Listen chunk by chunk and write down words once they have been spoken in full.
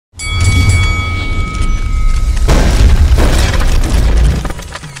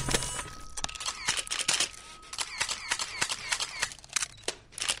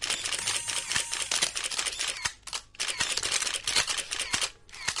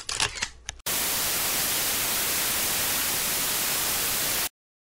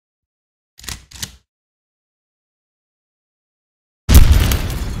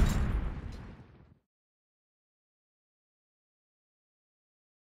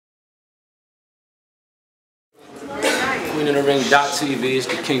Queen of the Ring.tv is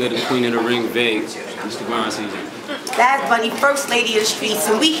the king of the Queen of the Ring vague. It's the grind season. That's Bunny, first lady of the streets,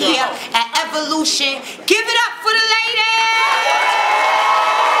 and we here at Evolution. Give it up for the lady!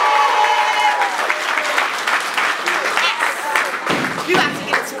 We about to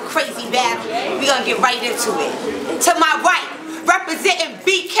get into a crazy battle. We're gonna get right into it. To my right, representing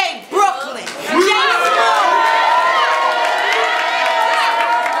BK Brooklyn, Jai Smoove.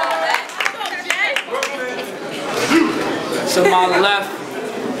 To my left,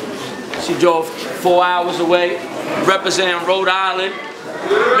 she drove 4 hours away, representing Rhode Island.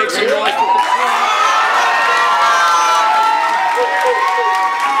 Make some noise for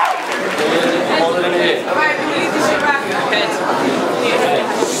hold it in here.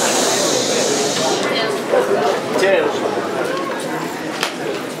 Tails.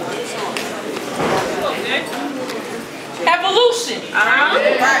 Evolution.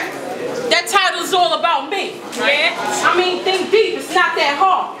 That title's all about me. Yeah. I mean, think deep. It's not that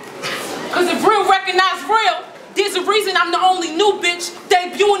hard. Cause if real recognize real, there's a reason I'm the only new bitch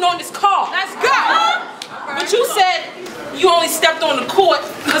debuting on this card. Let's go. But you said you only stepped on the court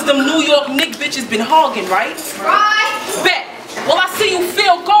cause them New York Knicks bitches been hogging, right? Right. Bet. Well, I see you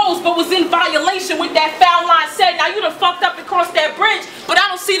field goals, but was in violation with that foul line set. Now you done fucked up and crossed that bridge, but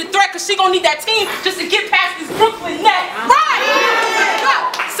I don't see the threat cause she gonna need that team just to get past this Brooklyn net. Right.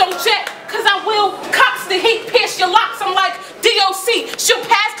 So check. Cause I will cops the heat, pierce your locks. I'm like DOC. She'll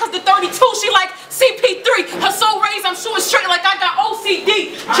pass cause the 32. She like CP3. Her soul raised, I'm shooting straight like I got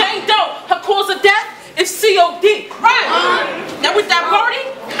OCD. Jane Doe, her cause of death is COD. Right. Now with that birdie,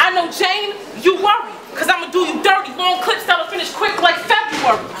 I know Jane, you worry. Cause I'ma do you dirty. Long clips that'll finish quick like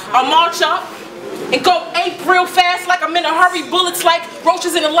February. I'll march up and go ape real fast like I'm in a hurry. Bullets like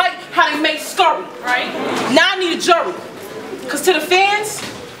roaches in the light, how they make scurry. Right. Now I need a jury. Cause to the fans,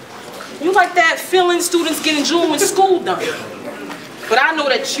 you like that feeling students getting June when school done. But I know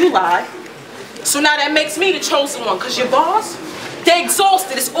that you lied. So now that makes me the chosen one. Cause your bars, they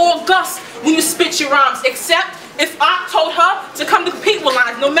exhausted. It's all gust when you spit your rhymes. Except if I told her to come to compete with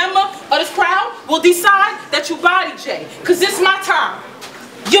lines. No member of this crowd will decide that you body Jay. Cause it's my time.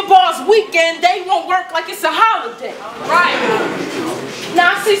 Your bars weekend, they won't work like it's a holiday. Right.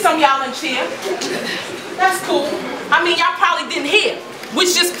 Now I see some y'all in cheer. That's cool. I mean, y'all probably didn't hear.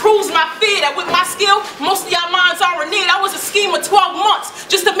 Which just proves my fear that with my skill, most of y'all minds are in need. I was a schemer 12 months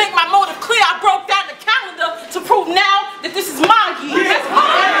just to make my motive clear. I broke down the calendar to prove now that this is my year. That's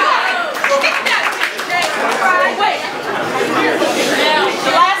wait.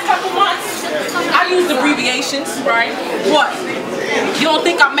 The last couple months, I used abbreviations. Right. What? You don't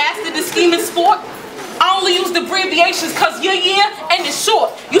think I mastered the scheming sport? I only used abbreviations because your year ended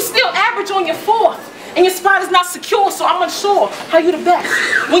short. You still average on your fourth. And your spot is not secure, so I'm unsure how you the best.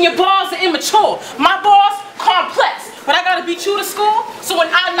 When your bars are immature, my bars complex, but I gotta beat you to score. So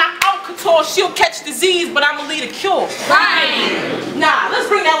when I knock out Couture, she'll catch disease, but I'ma lead a cure. Right. Nah, let's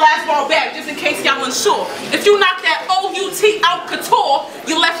bring that last ball back just in case y'all unsure. If you knock that O-U-T out Couture,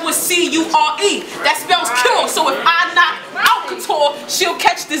 you're left with C-U-R-E. That spells cure. So if I knock out Couture, she'll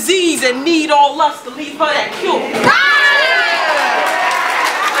catch disease and need all lust to leave her that cure. Right.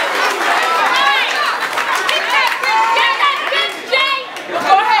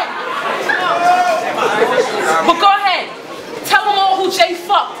 But go ahead, tell them all who Jay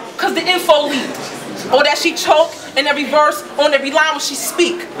fucked, cause the info leaked. Or that she choked in every verse, on every line when she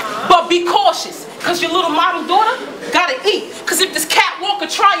speak. But be cautious, cause your little model daughter gotta eat. Cause if this catwalker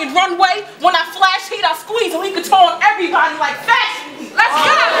try and run away, when I flash heat, I squeeze and we could on everybody like fashion. Let's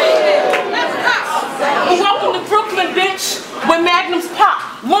go! Let's go! But welcome to Brooklyn, bitch, where magnums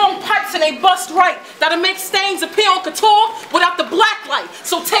pop, long pipes and they bust right. That'll make stains appear on Couture without the black light.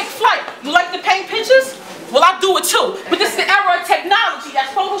 So take flight. You like to paint pictures? Well, I do it too, but this is the era of technology.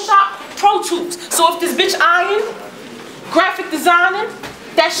 That's Photoshop, Pro Tools. So if this bitch iron, graphic designing,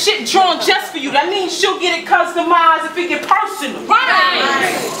 that shit drawn just for you, that means she'll get it customized if it get personal. Right.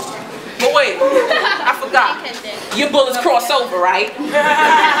 But wait, I forgot. Your bullets cross over, right?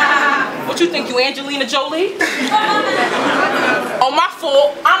 What you think, you Angelina Jolie? Oh, my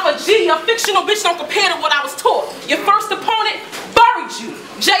fault. I'm a G. A fictional bitch don't compare to what I was taught. Your first opponent buried you.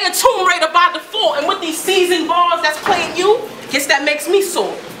 Jay a Tomb Raider by default, and with these seasoned bars that's playing you, guess that makes me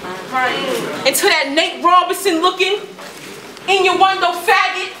sore. Right. And to that Nate Robinson looking, in your window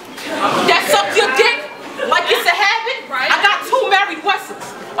faggot, that suck your dick like it's a habit. Right. I got 2 married Wessons,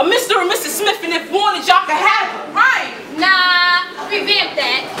 a Mr. and Mrs. Smith, and if wanted, y'all can have it. Right. Nah, revamp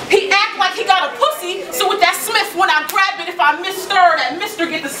that. He act like he got a pussy, so with that Smith, when I grab it, if I misstir, that Mr.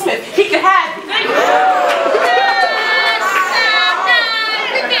 get the Smith. He can have it.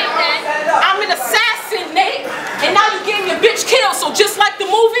 I'm an assassin, Nate, and now you gave me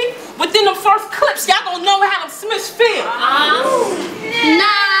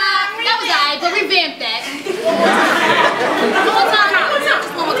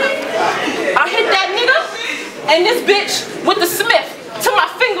and this bitch with the Smith to my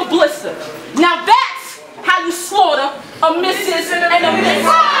finger blister. Now that's how you slaughter a missus and a miss.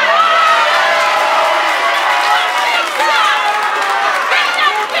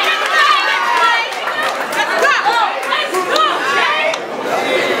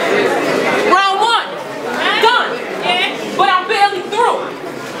 Round 1, done. But I'm barely through.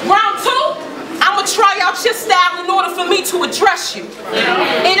 Round 2, I'ma try out your style in order for me to address you.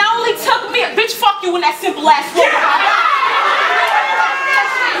 It only took me a bitch, fuck you in that simple ass way.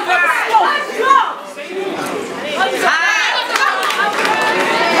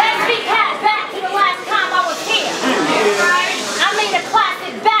 Let's recap back to the last time I was here. I made a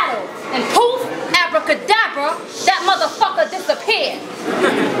classic battle, and poof, abracadabra, that motherfucker disappeared.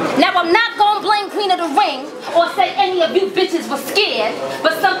 Now I'm not gonna blame Queen of the Ring or say any of you bitches were scared,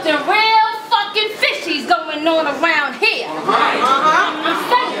 but something real fucking fishy's going on around here. I'm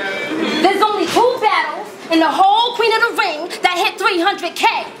saying, there's only 2 battles in the whole Queen of the Ring that hit 300K,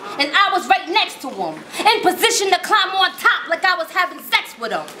 and I was right next to him, in position to climb on top like I was having sex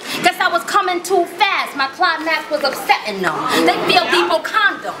with him. Guess I was coming too fast, my climax was upsetting them. They feel depot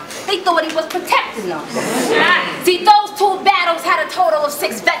condom, they thought he was protecting them. See, those 2 battles had a total of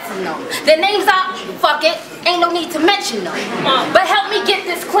 6 vets in them. Their names are, fuck it, ain't no need to mention them. But help me get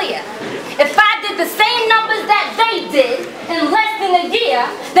this clear. If I did the same numbers that they did in less than a year,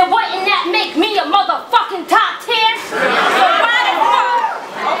 then wouldn't that make me a motherfucking top tier? So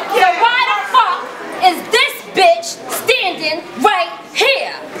why the fuck is this bitch standing right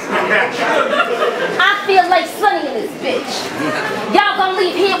here? I feel like Sonny in this bitch. Y'all gonna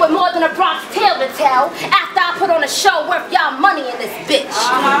leave here with more than a Bronx tale to tell after I put on a show worth y'all money in this bitch.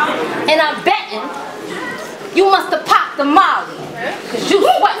 And I'm betting you must have popped the molly, cause you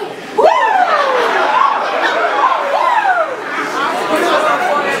sweating.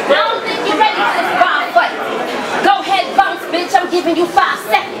 I don't think you're ready for this bomb fight. Go ahead, bounce, bitch. I'm giving you 5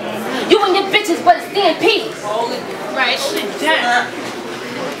 seconds. You and your bitches better stay in peace. Right,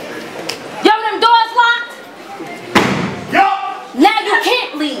 Yo, them doors locked? Yup. Now you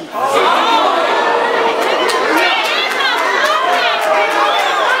can't leave.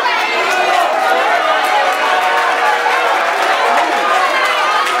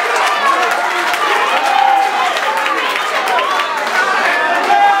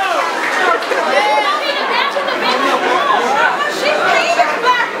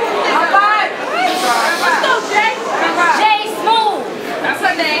 Jai Smoove. That's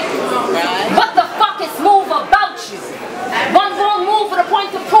her name. What the fuck is smooth about you? One wrong move for the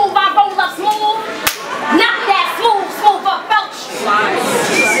point to prove I roll up smooth? Not that smooth about you.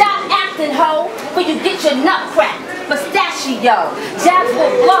 Stop acting, ho, when you get your nut cracked. Pistachio, jabs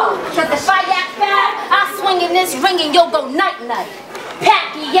will blow. Cause if I act bad, I swing in this ring and you'll go night-night.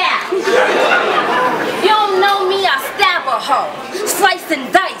 Packy out. You don't know me, I stab a hoe. Slice and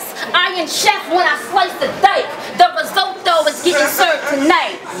dice. Iron chef when I slice the dike. The risotto is getting served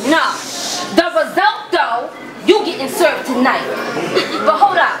tonight. Nah. The risotto, you getting served tonight. But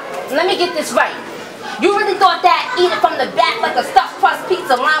hold up, let me get this right. You really thought that eat it from the back like a stuffed crust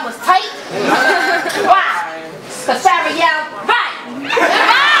pizza line was tight? Why? Cause Farrell yelled, right.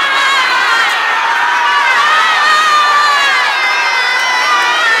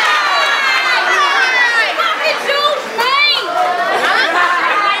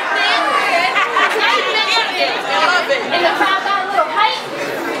 And the crowd got a little hype.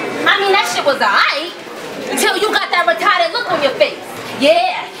 I mean, that shit was alright until you got that retarded look on your face.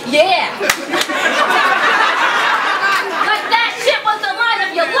 Yeah. Like that shit was the line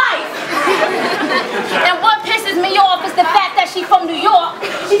of your life. And what pisses me off is the fact that she from New York.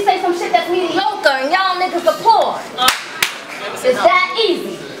 She say some shit that's mediocre and y'all niggas applaud. It's that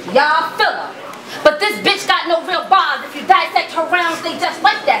easy. Y'all feel her. But this bitch got no real bars. If you dissect her rounds, they just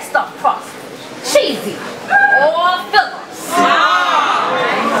like that stuff crust. Cheesy. Or fillers.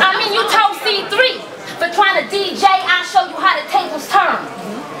 I mean, you told C3 for trying to DJ, I'll show you how the tables turn.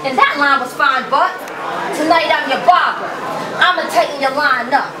 And that line was fine, but tonight I'm your barber. I'ma tighten your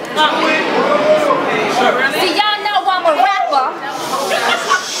line up. See, y'all know I'm a rapper.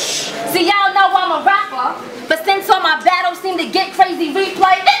 But since all my battles seem to get crazy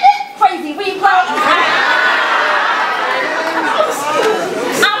replay,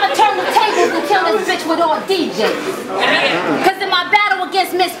 I'ma turn the tables and kill this bitch with all DJs. Cause in my battle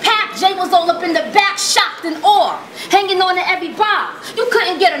against Miss Pat, Jay was all up in the back, shocked and awe, hanging on to every bar. You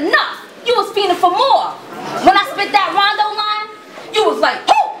couldn't get enough, you was fiending for more. When I spit that rondo line, you was like,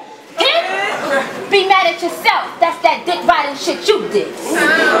 who? Him? Be mad at yourself, that's that dick riding shit you did.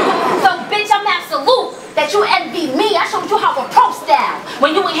 So bitch, I'm absolute that you envy me. I showed you how a pro style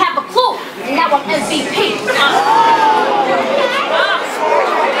when you ain't have a clue, and now I'm MVP.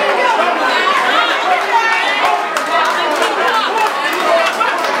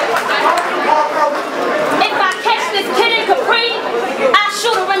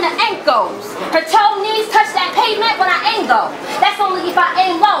 goes. Her toe knees touch that pavement when I aim though. That's only if I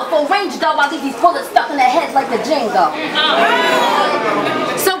aim low. For range though, I leave these bullets stuck in their head like a jingo.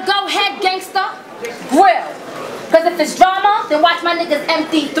 So go ahead, gangster, grill. Cause if it's drama, then watch my niggas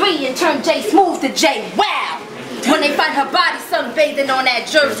MD3 and turn Jai Smoove to J Wow. When they find her body sunbathing on that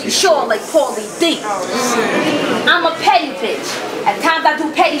Jersey shore like Paulie D. I'm a petty bitch. At times I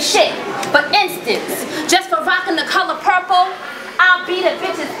do petty shit. For instance, just for rocking the color purple, I'll beat a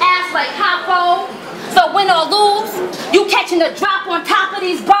bitch's ass like Capo. So win or lose, you catching a drop on top of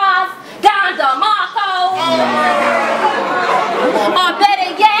these bars, Don DeMarco. Or better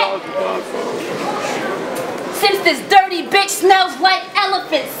yet, since this dirty bitch smells like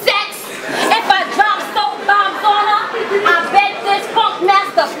elephant sex, if I drop soap bombs on her, I bet this funk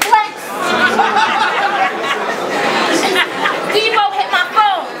master flex. Devo hit my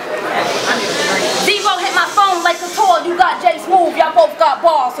phone. Devo hit my phone like Couture. You got Jai Smoove, y'all both got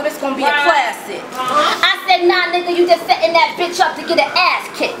balls, so this gonna be a classic. I said, nah, nigga, you just setting that bitch up to get her ass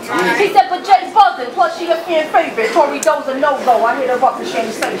kicked. He said, but Jay's buzzing, plus she a fan favorite. Tori Doe's a no-go. I hit her up and she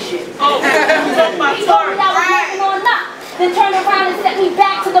ain't say shit. He told me I was moving on up, then turned around and sent me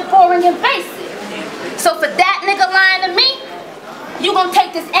back to the boring and basic. So for that nigga lying to me, you gonna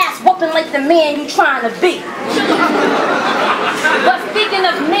take this ass whooping like the man you trying to be. But speaking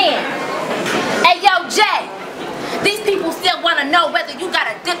of men, hey yo Jay, these people still wanna know whether you got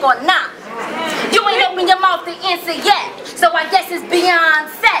a dick or not. You ain't open your mouth to answer yet, so I guess it's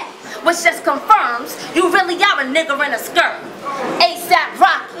Beyonce, which just confirms you really are a nigga in a skirt. ASAP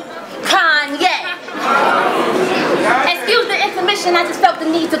Rocky, Kanye. Excuse the intermission, I just felt the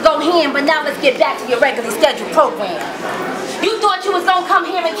need to go ham, but now let's get back to your regularly scheduled program. You thought you was gonna come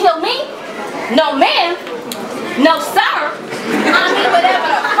here and kill me? No ma'am, no sir. I mean whatever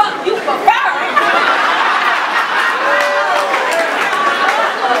the fuck you prefer.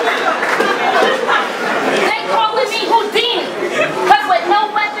 They calling me Houdini, cause with no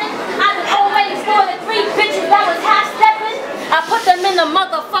weapon, I done already saw the 3 bitches that was half-stepping. I put them in the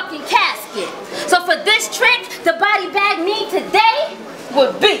motherfucking casket. So for this trick, the body bag me today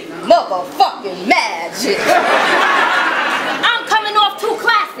would be motherfucking magic. I'm coming off 2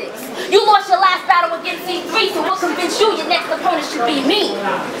 classics. You lost your last battle against C3, so we'll convince you your next opponent should be me.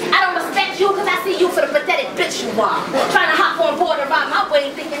 I don't respect you because I see you for the pathetic bitch you are. Trying to hop on board and ride my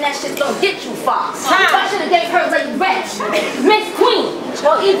way, thinking that shit's gonna get you far. So I should have gave her Lady Red, Miss Queen,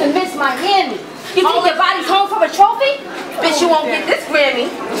 or even Miss Miami. You think your body's home for a trophy? Bitch, you won't get this Grammy.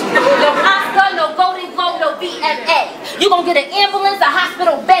 No Oscar, no Golden Globe, no VMA. You gonna get an ambulance, a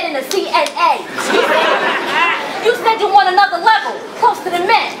hospital bed, and a CNA. You said you want another level, close to the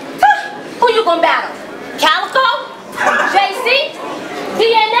men. Who you gonna battle? Calico? JC?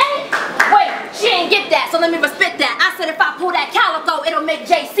 DNA? Wait, she ain't get that, so let me respect that. I said if I pull that Calico, it'll make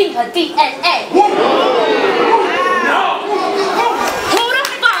JC her DNA. Who the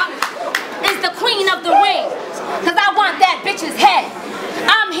fuck is the queen of the ring? Cause I want that bitch's head.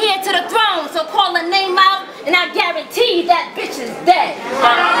 I'm here to the throne, so call her name out, and I guarantee that bitch is dead.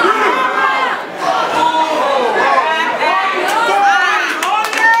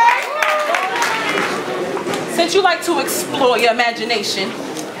 Since you like to explore your imagination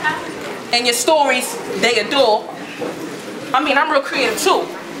and your stories they adore, I mean, I'm real creative too,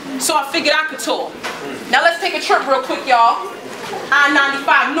 so I figured I could tour. Now let's take a trip real quick, y'all.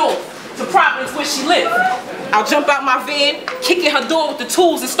 I-95 North to Providence where she lived. I'll jump out my van, kick in her door with the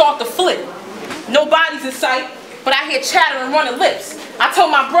tools and start to flip. Nobody's in sight, but I hear chatter and running lips. I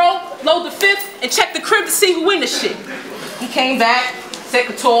told my bro, load the 5th and check the crib to see who in the shit. He came back, said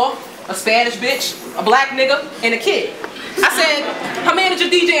Couture, a Spanish bitch, a black nigga, and a kid. I said, her manager,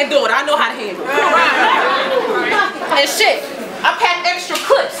 DJ, and daughter, I know how to handle it. And shit, I packed extra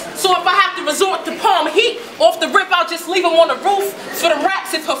clips, so if I have to resort to palm heat off the rip, I'll just leave them on the roof for the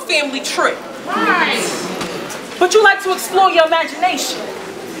rats if her family trip. Right. But you like to explore your imagination,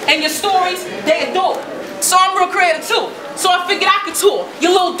 and your stories, they adore. So I'm real creative too. So I figured I could tour.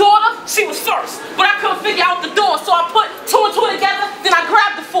 Your little daughter, she was first, but I couldn't figure out the door, so I put 2 and 2 together, then I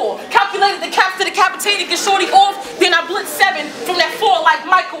grabbed the 4. Calculated the caps to decapitated, get shorty off, then I blitzed 7 from that 4 like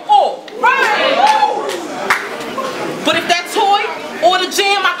Michael Orr. Right! But if that toy or the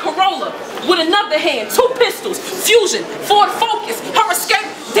jam, I Corolla. With another hand, 2 pistols, fusion, Ford Focus, her escape,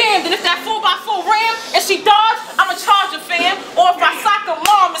 damned. And if that 4x4 ram and she dodged, I'm a Charger fan. Or if I sock her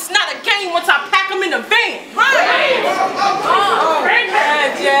mom, it's not a game once I pack them in the van. Right?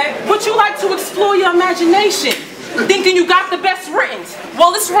 But you like to explore your imagination, thinking you got the best written. Well,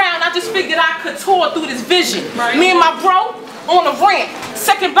 this round, I just figured I could tour through this vision. Me and my bro on the ramp,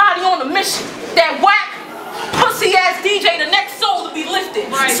 second body on a mission. That whack, pussy ass DJ, the next soul to be lifted.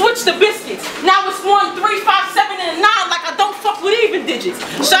 Switch the biscuits. Now it's 1, 3, 5, 7, and a 9 like I don't fuck with even digits.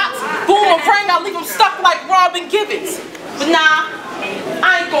 Shots, boom, or ring, I leave them stuck like Robin Gibbons. But nah,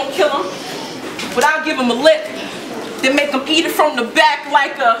 I ain't gonna kill him. But I'll give him a lick. Then make him eat it from the back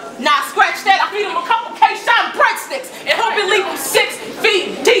like a, nah, scratch that. I'll feed him a couple K-shot breadsticks and hope it leave him 6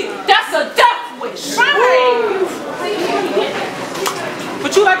 feet deep. That's a death wish.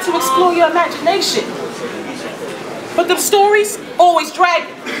 But you have to explore your imagination. But them stories always drag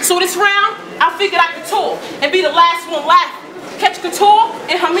me. So this round, I figured I could tour and be the last one laughing. Catch Couture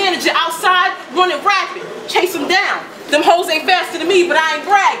and her manager outside running rapid. Chase them down. Them hoes ain't faster than me, but I ain't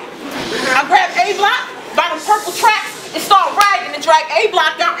bragging. I grab A-block by them purple tracks and start ragging and drag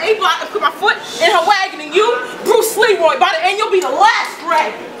A-block down A-block and put my foot in her wagon. And you, Bruce Leroy, by the end you'll be the last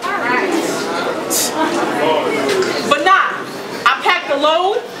dragon. But nah, I packed a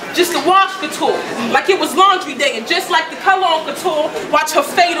load just to wash Couture, like it was laundry day, and just like the color on Couture, watch her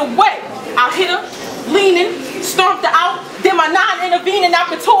fade away. I hit her, leaning, stomped her out, then my non-intervening out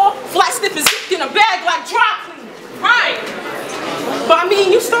Couture, flat stiff and zipped in a bag like dry cleaning. Right. But I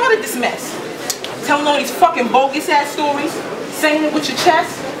mean, you started this mess. Telling all these fucking bogus ass stories, saying it with your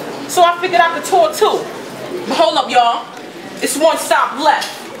chest. So I figured I could tour too. But hold up, y'all. It's one stop left.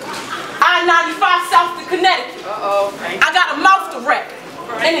 I-95 south to Connecticut. I got a mouth to wreck.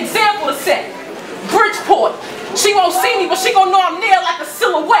 An example to set. Bridgeport. She won't see me, but she gon' know I'm near like a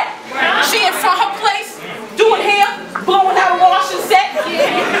silhouette. She in front of her place, doing hair, blowing out a washing set.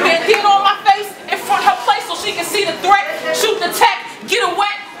 Bandana on my face, in front of her place so she can see the threat. Shoot the tech, get a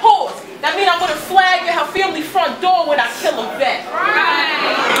wet, pause. That mean I'm with a flag at her family front door when I kill a vet.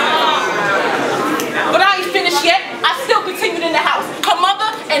 But I ain't finished yet. I still continued in the house. Her mother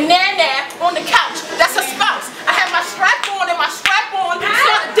and Nan on the couch. That's her spouse. I had my strap on and my strap on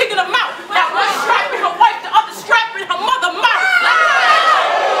started digging them out. Now one strap in her wife, the other strap in her mother mouth.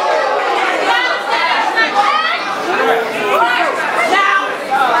 Now,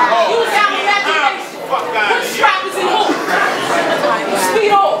 use our imagination. Which strap is in who?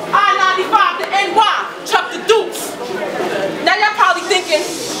 Speed off. I-95 to NY. Chuck the deuce. Now y'all probably thinking,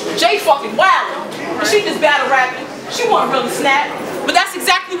 Jay fucking wild. She just battle rapping. She wasn't really snap. But that's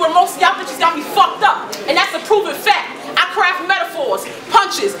exactly where most of y'all bitches got me fucked up. And that's a proven fact. I craft metaphors,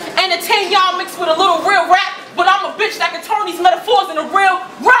 punches, entertain y'all mixed with a little real rap. But I'm a bitch that can turn these metaphors into real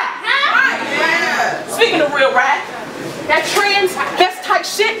rap. Yeah. Speaking of real rap, that trans best type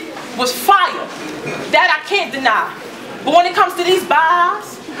shit was fire. That I can't deny. But when it comes to these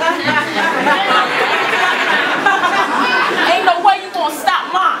BABS, ain't no way you gonna stop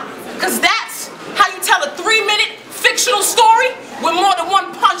mine. Cause that's how you tell a 3-minute fictional story with more than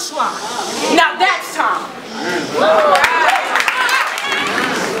one punchline. Now that's time.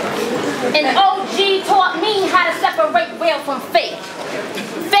 An OG taught me how to separate real from fake.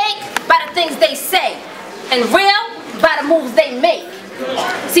 Fake by the things they say, and real by the moves they make.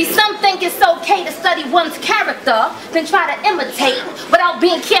 See, some think it's okay to study one's character, then try to imitate, without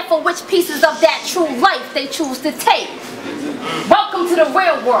being careful which pieces of that true life they choose to take. Welcome to the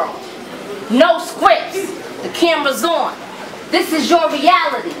real world. No scripts. The camera's on. This is your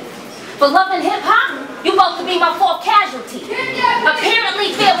reality. For love and hip-hop, you about to be my fourth casualty.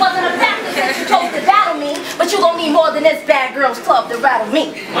 Apparently, fear wasn't a factor since you chose to battle me, but you gon' need more than this bad girls club to rattle me.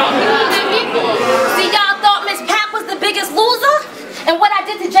 See, y'all thought Miss Pat was the biggest loser? And what I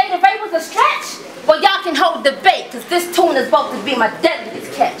did to Jada Ray was a stretch? Well, y'all can hold debate, cause this tune is about to be my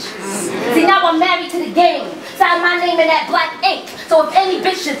deadliest catch. See, now I'm married to the game. Sign my name in that black ink. So if any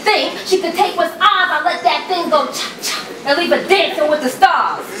bitch should think she could take what's ours, I let that thing go cha-cha and leave her dancing with the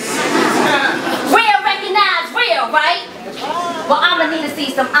stars. Real recognize real, right? Well, I'ma need to see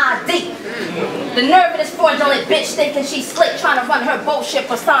some ID. The nerve of this fraudulent bitch thinking she's slick, trying to run her bullshit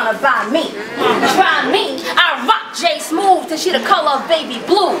persona by me. Try me, I rock Jai Smoove till she the color of baby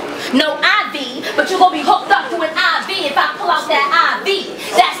blue. No IV, but you gon' be hooked up to an IV if I pull out that IV.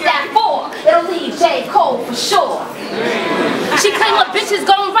 That's that 4, it'll leave J cold for sure. She claim her bitches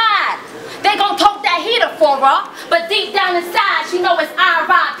gon' ride. They gon' tote that heater for her, but deep down inside she know it's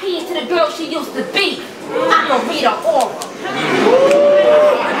R.I.P. to the girl she used to be. I can read her aura.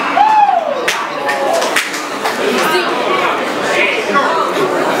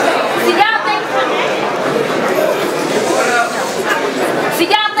 See,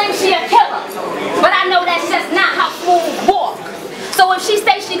 y'all think she a killer, but I know that's just not how Smoove walk. So if she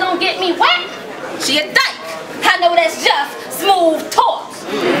say she gon' get me wet, she a dyke. I know that's just Smoove talk.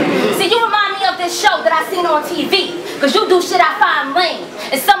 See, you remind me of this show that I seen on TV, cause you do shit I find lame.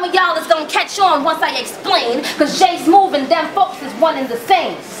 And some of y'all is gonna catch on once I explain, cause Jai Smoove and them folks is one and the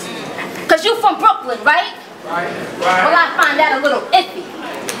same. Cause you from Brooklyn, right? Well, I find that a little iffy.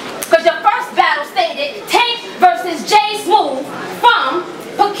 Because your first battle stated Tank versus Jai Smoove from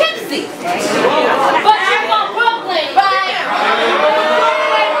Poughkeepsie. But you're from Brooklyn, right?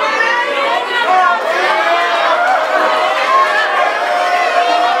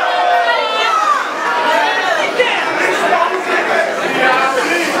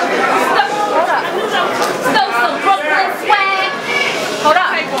 Stole some Brooklyn swag. Hold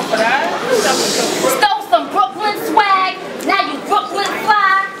up. Stole some Brooklyn swag. Now you Brooklyn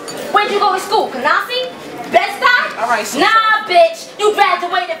fly. Where'd you go to school? Canarsie? Bed-Stuy? Alright, so nah, bitch. You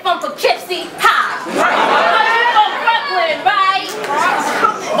graduated from Poughkeepsie High. But you from Brooklyn, right?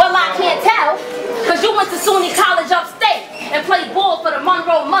 Well, I can't tell. Because you went to SUNY College upstate and played ball for the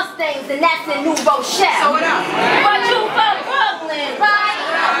Monroe Mustangs, and that's in New Rochelle. But you from Brooklyn, right?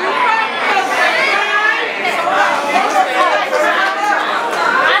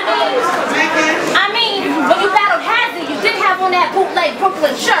 I mean, when you battled Hazard, you did have on that bootleg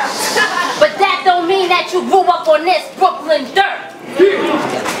Brooklyn shirt. But that don't mean that you grew up on this Brooklyn dirt.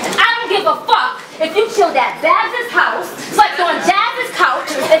 I don't give a fuck if you chilled at BABS' house, slept on Jazz's couch,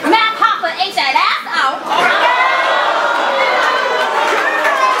 if Matt Hopper ate that ass out.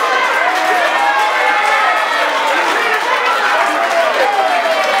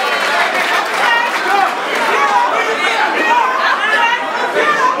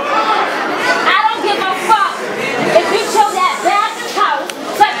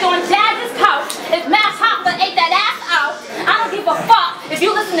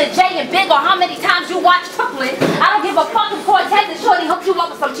 Big or how many times you watch Brooklyn. I don't give a fuck if Cortez and Shorty hooked you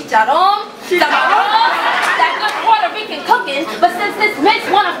up with some chicharron, that good Puerto Rican cooking. But since this bitch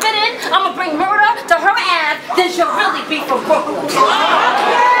wanna fit in, I'ma bring murder to her ass, then she'll really be from Brooklyn.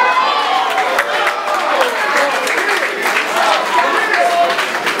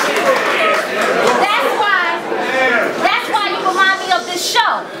 That's why you remind me of this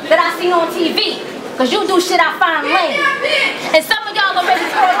show that I seen on TV. Cause you do shit I find lame. And some of y'all already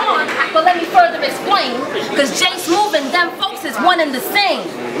caught on, but let me further explain. Cause Jai Smoove and them folks is one and the same.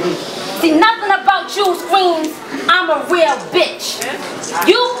 See, nothing about you screams, I'm a real bitch.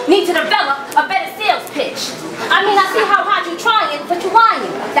 You need to develop a better sales pitch. I mean, I see how hard you trying, but you lying.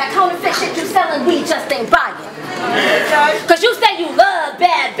 That counterfeit shit you selling, we just ain't buying. Cause you say you love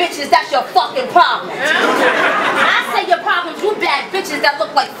bad bitches, that's your fucking problem. I say your problem's you bad bitches that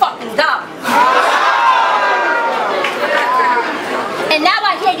look like fucking dollars. And now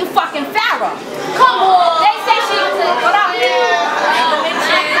I hear you fucking Pharaoh. Come on. They say she was what up?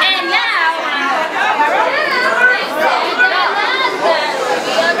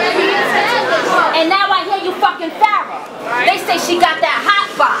 And now I hear you fucking Pharaoh. They say she got that hot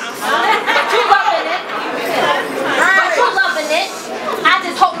box. But you loving it. But you loving it. I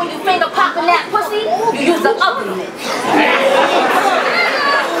just hope when you finger popping that pussy, you use the ugly bitch.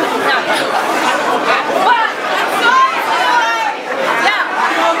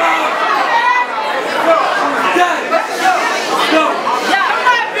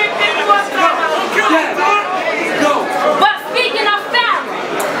 But speaking of Pharaoh,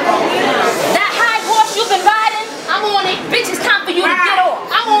 that high horse you've been riding, I'm on it. Bitch, it's time for you to get off.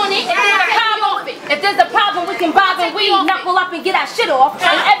 I'm on it. If there's a problem, we can bob and weave, knuckle up and get our shit off.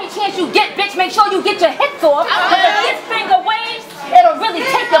 And every chance you get, bitch, make sure you get your hits off. But if this finger waves, it'll really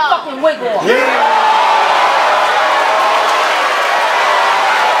take your fucking wig off.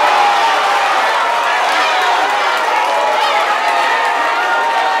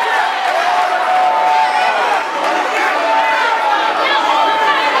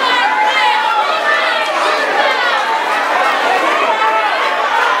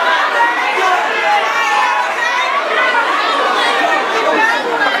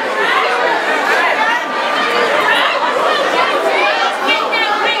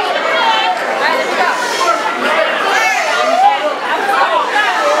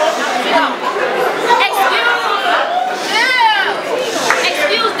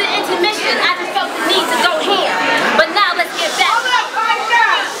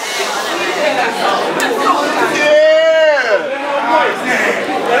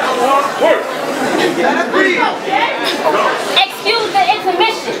 Excuse the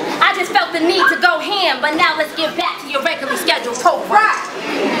intermission. I just felt the need to go ham, but now let's get back to your regularly scheduled program.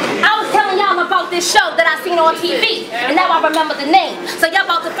 I was telling y'all about this show that I seen on TV, and now I remember the name. So y'all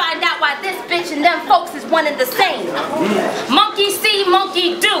about to find out why this bitch and them folks is one and the same. Monkey see,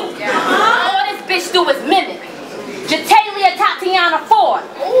 monkey do. All this bitch do is mimic. Jatalia Tatiana Ford.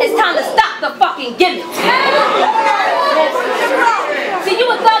 It's time to stop the fucking gimmick. See, you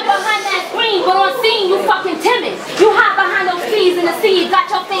a thug behind that screen, but on scene you fucking timid. You hide behind those C's in the sea, got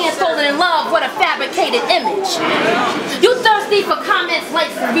your fans falling in love with a fabricated image.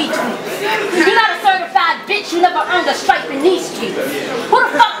 retweets. You're not a certified bitch, you never earned a stripe in these streets. Who the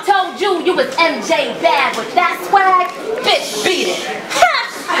fuck told you was MJ bad with that swag? Bitch, beat it.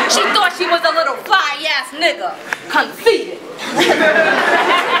 She thought she was a little fly-ass nigga. Conceited.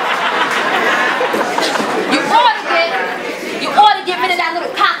 You ought to get rid of that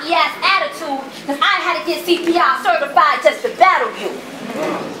little cocky-ass attitude, because I had to get CPR certified just to battle you.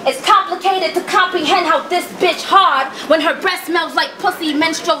 It's complicated to comprehend how this bitch hard when her breath smells like pussy,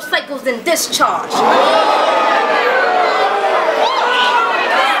 menstrual cycles, and discharge.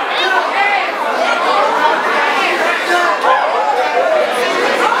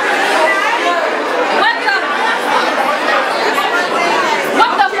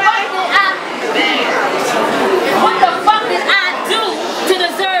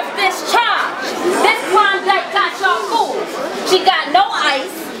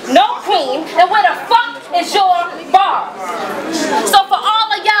 And where the fuck is your bar? So for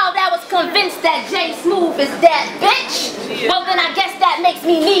all of y'all that was convinced that Jai Smoove is that bitch, well then I guess that makes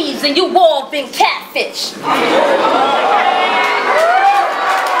me leaves and you all been catfish.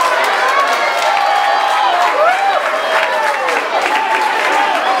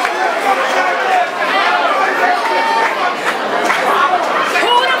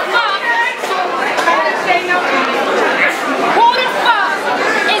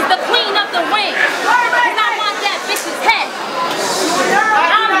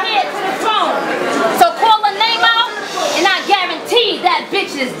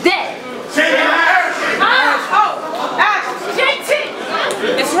 Is dead.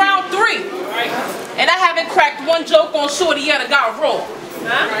 It's round 3. And I haven't cracked one joke on Shorty yet. I got raw.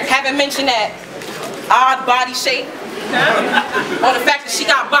 Haven't mentioned that odd body shape. Or the fact that she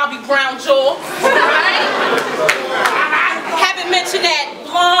got Bobby Brown jaw. Haven't mentioned that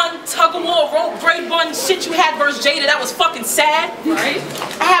blonde tug-of-war rope braid bun shit you had versus Jada. That was fucking sad.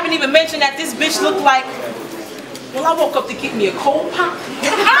 I haven't even mentioned that this bitch looked like, well, I woke up to get me a cold pop.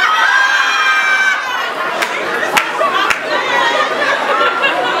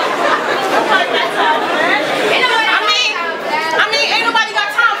 I mean, ain't nobody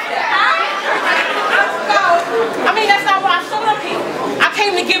got time for that. I mean, that's not why I showed up here. I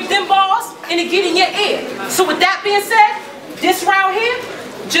came to give them balls and to get in your ear. So with that being said, this round here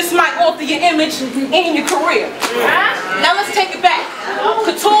just might alter your image and your career. Now let's take it back.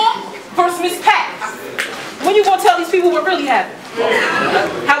 Couture versus Miss Pat. When you gonna tell these people what really happened?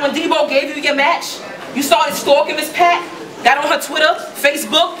 How when Debo gave you your match, you started stalking Miss Pat, got on her Twitter,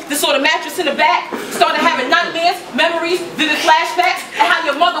 Facebook, then saw the mattress in the back, started having nightmares, memories, vivid flashbacks, and how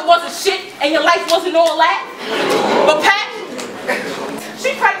your mother wasn't shit and your life wasn't all that. But Pat,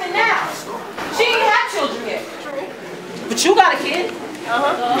 she's pregnant now. She ain't have children yet. But you got a kid.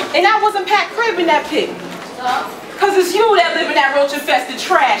 And that wasn't Pat Crib in that pic. Cause it's you that live in that roach-infested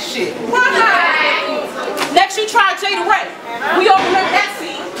trash shit. Next you tried Jada Ray. We all remember that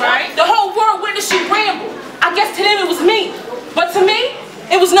scene. The whole world witnessed you ramble. I guess to them it was me. But to me,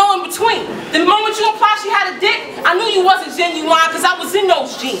 it was no in between. The moment you implied she had a dick, I knew you wasn't genuine cause I was in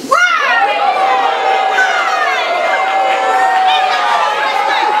those jeans.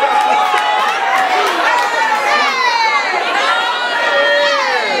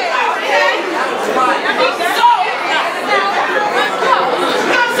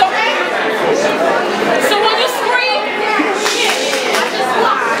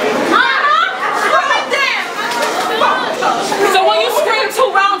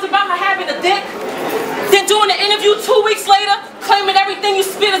 Doing an interview 2 weeks later, claiming everything you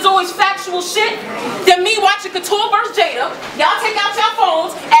spit is always factual shit. Then me watching Couture vs. Jada. Y'all take out your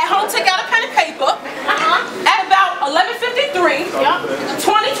phones, at home take out a pen and paper. At about 11:53,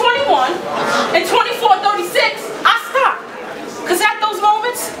 2021, and 24:36, I stopped. Cause at those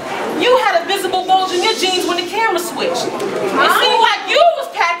moments, you had a visible bulge in your jeans when the camera switched. It seemed like you was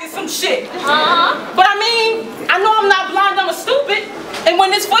packing some shit. But I mean, I know I'm not blind, I'm a stupid. And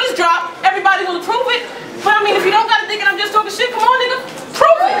when this footage dropped, everybody will approve it. But I mean, if you don't gotta think that I'm just talking shit, come on, nigga,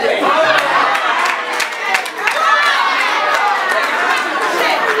 prove it.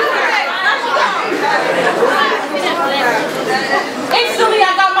 Instantly,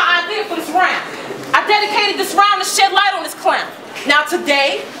 I got my idea for this round. I dedicated this round to shed light on this clown. Now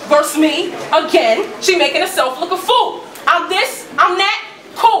today, versus me, again, she making herself look a fool. I'm this, I'm that,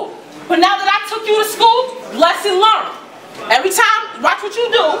 cool. But now that I took you to school, lesson learned. Every time, watch what you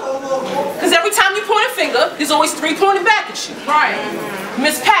do, because every time you point a finger, there's always 3 pointing back at you.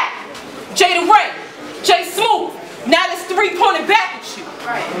 Miss Pat, Jada Ray, Jai Smoove, now there's 3 pointing back at you.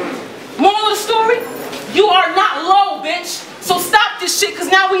 Moral of the story, you are not low, bitch. So stop this shit, because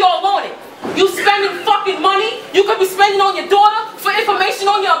now we all on it. You spending fucking money you could be spending on your daughter for information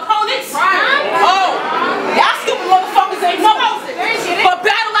on your opponents? Oh, y'all stupid motherfuckers ain't know. But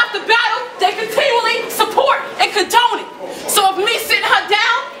battle after battle, they continually support and condone it. So if me sitting her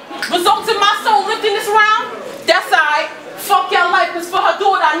down results in my soul lifting this round, that's alright. Fuck your life, because for her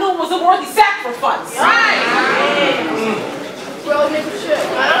daughter I knew it was a worthy sacrifice.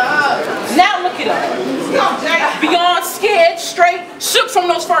 Now look at her. Beyond scared, straight, shook from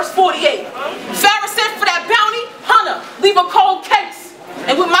those first 48. Farrah said for that bounty, Hunter, leave a cold case.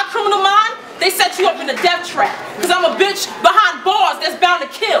 And with my criminal mind, they set you up in a death trap. Because I'm a bitch behind bars that's bound to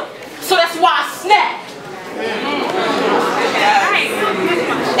kill. So that's why I snapped.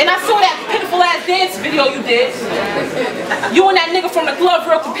 And I saw that pitiful ass dance video you did. You and that nigga from the club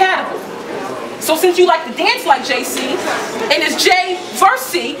real compatible. So since you like to dance like JC, and it's J versus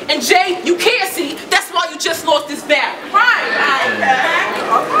C, and J you can't see, that's why you just lost this battle.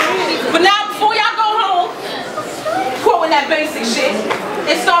 But now before y'all go home, quoting that basic shit,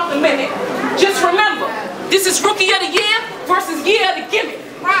 and start the minute, just remember, this is Rookie of the Year versus Year of the Gimmick.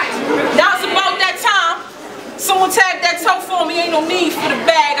 Now it's about that time. Someone tag that toe for me, ain't no need for the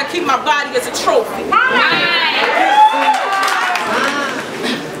bag, I keep my body as a trophy.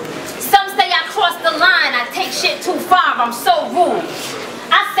 Some say I cross the line, I take shit too far, I'm so rude.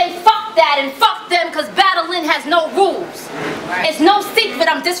 I say fuck that and fuck them cause battling has no rules. It's no secret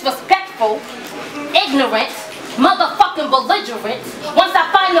I'm disrespectful, ignorant, motherfucking belligerent. Once I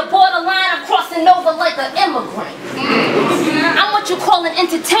find the borderline, I'm crossing over like an immigrant. I'm what you call an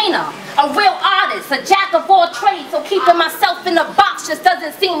entertainer, a real artist, a jack of all trades, so keeping myself in a box just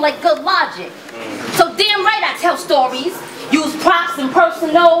doesn't seem like good logic. So damn right I tell stories, use props and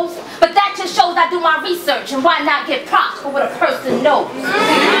personals, but that just shows I do my research, and why not get props for what a person knows?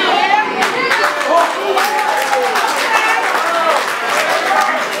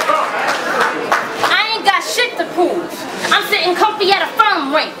 I ain't got shit to prove. I'm sitting comfy at a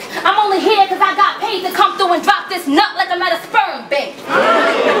firm rink. I'm only here because I got paid to come through and drop this nut like I'm at a sperm bank.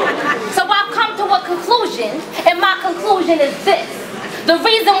 So I've come to a conclusion, and my conclusion is this. The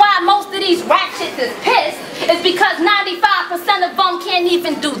reason why most of these ratchets is pissed is because 95% of them can't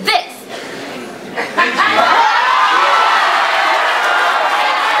even do this.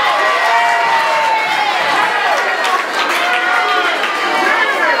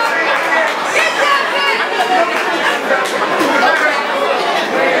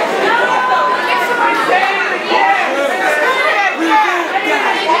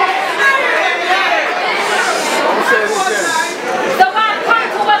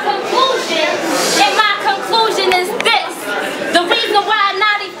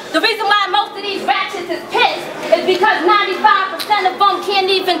 Because 95% of them can't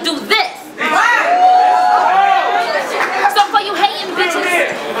even do this. So for you hating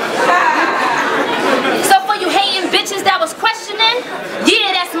bitches that was questioning,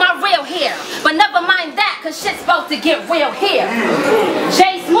 yeah, that's my real hair. But never mind that, cause shit's about to get real here.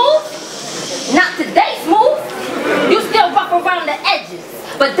 Jai Smoove? Not today, Smoove. You still rough around the edges.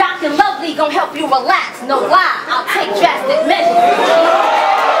 But Doc and Lovely gon' help you relax, no lie. I'll take drastic measures.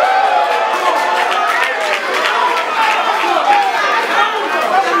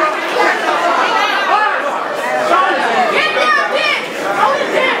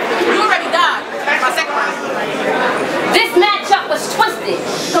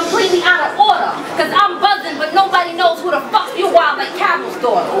 Completely out of order, cause I'm buzzing but nobody knows who the fuck you are like Carol's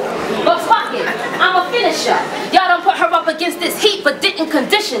daughter. But fuck it, I'm a finisher. Y'all done put her up against this heat but didn't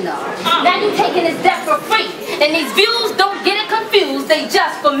condition her. Now you taking this death for free, and these views, don't get it confused, they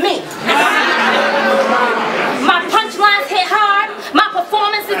just for me. My punchlines hit hard, my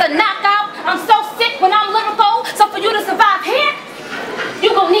performance is a knockout. I'm so sick when I'm lyrical, so for you to survive here,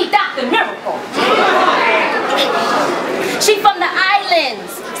 you gon' need Dr. Miracle. She from the islands,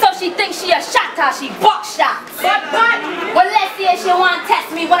 so she thinks she a shotta, she buckshot. Well, let's see if she wanna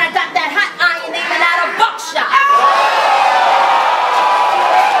test me when I got that hot iron aiming out of buckshot.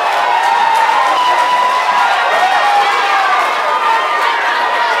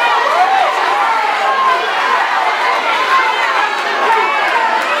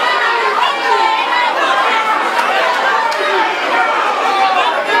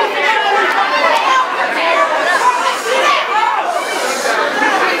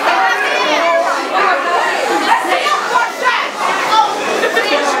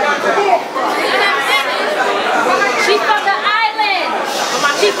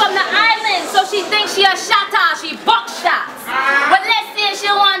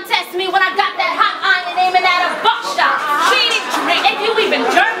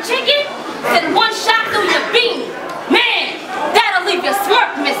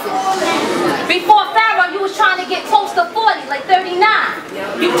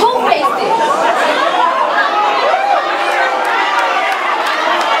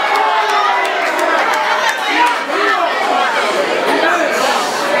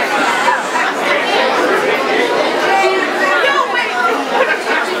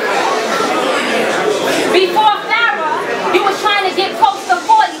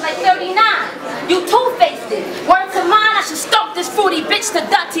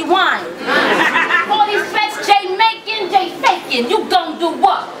 do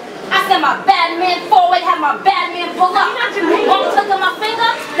what? I send my bad man forward, have my bad man pull up. Won't look at my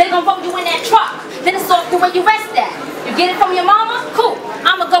finger, they gon' roll you in that truck. Then it's off the way you rest that. You get it from your mama? Cool,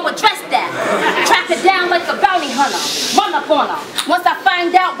 I'ma go address that. Track her down like a bounty hunter, run up on her. Once I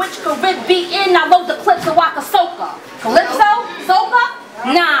find out which Carib be in, I load the clip so I can soak her. Calypso? Soca?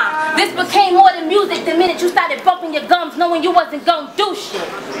 Nah, this became more than music the minute you started bumping your gums knowing you wasn't gonna do shit.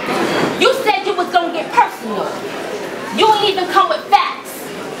 You said you was gonna get personal. You ain't even come with facts.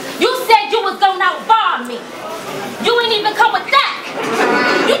 You said you was gonna outbar me. You ain't even come with that.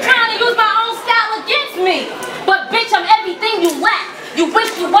 You trying to use my own style against me. But bitch, I'm everything you lack. You wish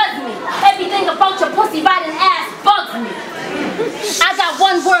you was me. Everything about your pussy riding ass bugs me. I got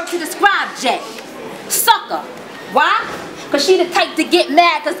one word to describe Jay. Sucker. Why? Cause she the type to get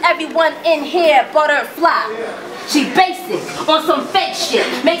mad cause everyone in here butterfly. She basic on some fake shit.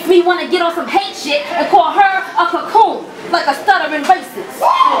 Makes me wanna get on some hate shit and call her a cocoon. Like a stuttering racist.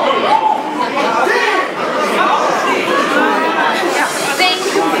 See?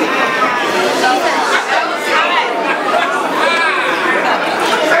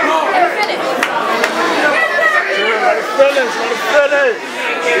 Let it finish.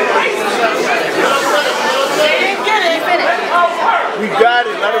 We got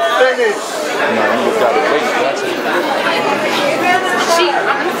it, let it finish. No, you got it.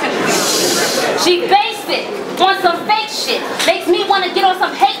 She basic on some fake shit. Makes me want to get on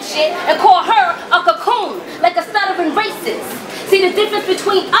some hate shit and call her a cocoon, like a stuttering racist. See, the difference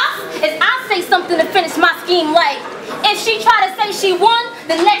between us is I say something to finish my scheme like, if she try to say she won,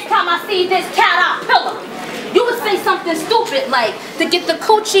 the next time I see this cat, I'll pill her. You would say something stupid like, to get the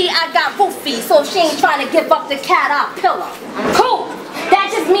coochie, I got roofie, so if she ain't trying to give up the cat, I'll pill her. Cool. That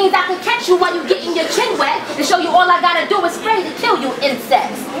just means I can catch you while you getting your chin wet and show you all I gotta do is spray to kill you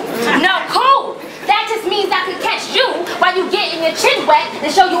insects. No, cool. That just means I can catch you while you getting your chin wet and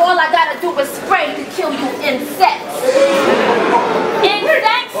show you all I gotta do is spray to kill you insects.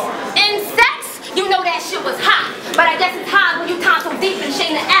 Insects? Insects? You know that shit was hot. But I guess it's hard when you time so deep in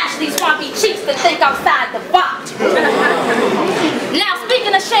Shayna Ashley's swampy cheeks to think outside the box. Now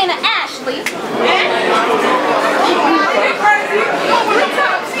speaking of Shayna Ashley,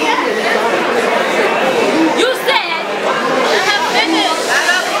 you said,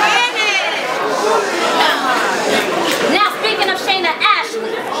 now speaking of Shayna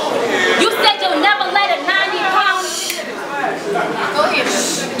Ashley, you said you'll never let a 90-pound,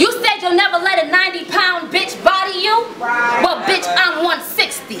 you said you'll never let a 90-pound bitch body you? Well, bitch, I'm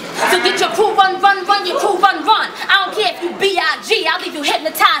 160. So get your crew run, your crew run. I don't care if you B.I.G. I'll leave you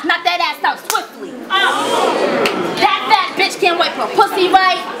hypnotized, knock that ass out swiftly. That fat bitch can't wipe her pussy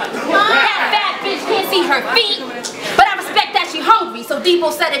right. That fat bitch can't see her feet. But I respect that she hungry, so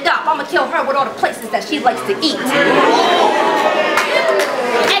Debo set it up. I'ma kill her with all the places that she likes to eat.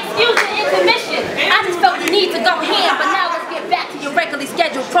 Excuse the intermission. I just felt the need to go ham, but now let's get back to your regularly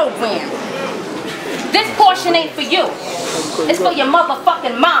scheduled program. This portion ain't for you. It's for your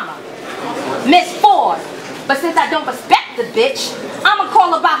motherfucking mama, Miss Ford. But since I don't respect the bitch, I'ma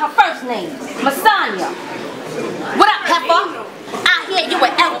call her by her first name, Masanya. What up, Pepper? I hear you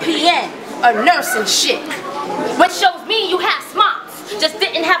an LPN, a nurse and shit. Which shows me you have smarts, just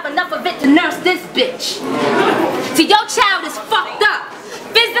didn't have enough of it to nurse this bitch. See, your child is fucked up,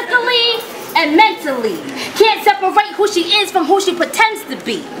 physically and mentally. Can't separate who she is from who she pretends to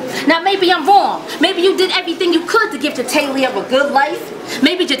be. Now maybe I'm wrong. Maybe you did everything you could to give Jatalia a good life.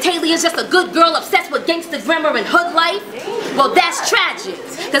 Maybe Jatalia is just a good girl obsessed with gangster grammar and hood life. Well, that's tragic,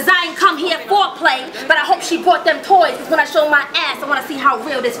 cause I ain't come here for play, but I hope she brought them toys, cause when I show my ass, I wanna see how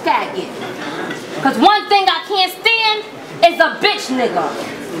real this fag is. Cause one thing I can't stand is a bitch nigga.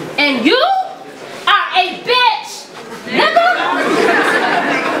 And you are a bitch nigga?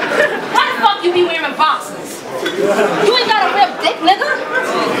 Why the fuck you be wearing boxers? You ain't got a real dick, nigga.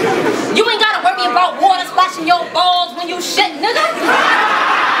 You ain't gotta worry about water splashing your balls when you shit, nigga.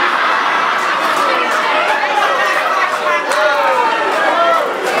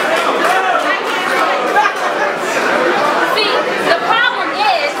 See, the problem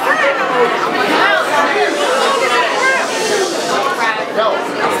is,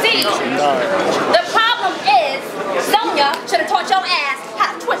 Sonya should have taught your ass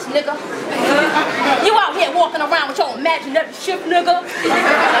how to twitch, nigga. You out here walking around with your imaginary ship, nigga.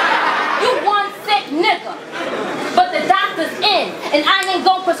 You one sick nigga. But the doctor's in, and I ain't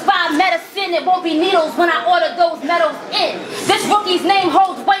gonna prescribe medicine. It won't be needles when I order those medals in. This rookie's name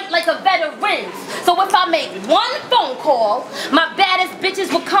holds weight like a veteran. So if I make one phone call, my baddest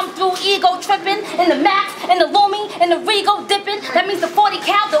bitches will come through ego tripping, in the Max, in the Lumi, in the Rego dipping. That means the 40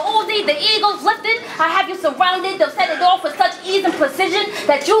 cal, the Uzi, the ego's lifted. I have you surrounded, they'll set it off with such ease and precision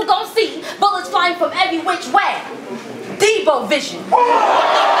that you gon' see bullets flying from every which way. Devo vision.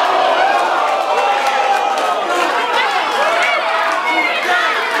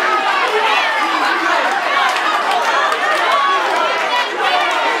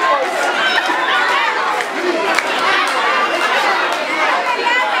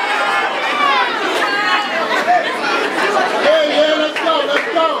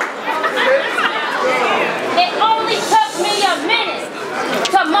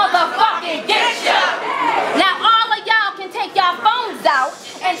 Motherfucking get ya! Now all of y'all can take y'all phones out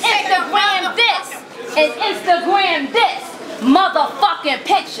and Instagram this motherfucking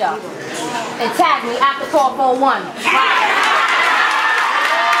picture and tag me after 1201.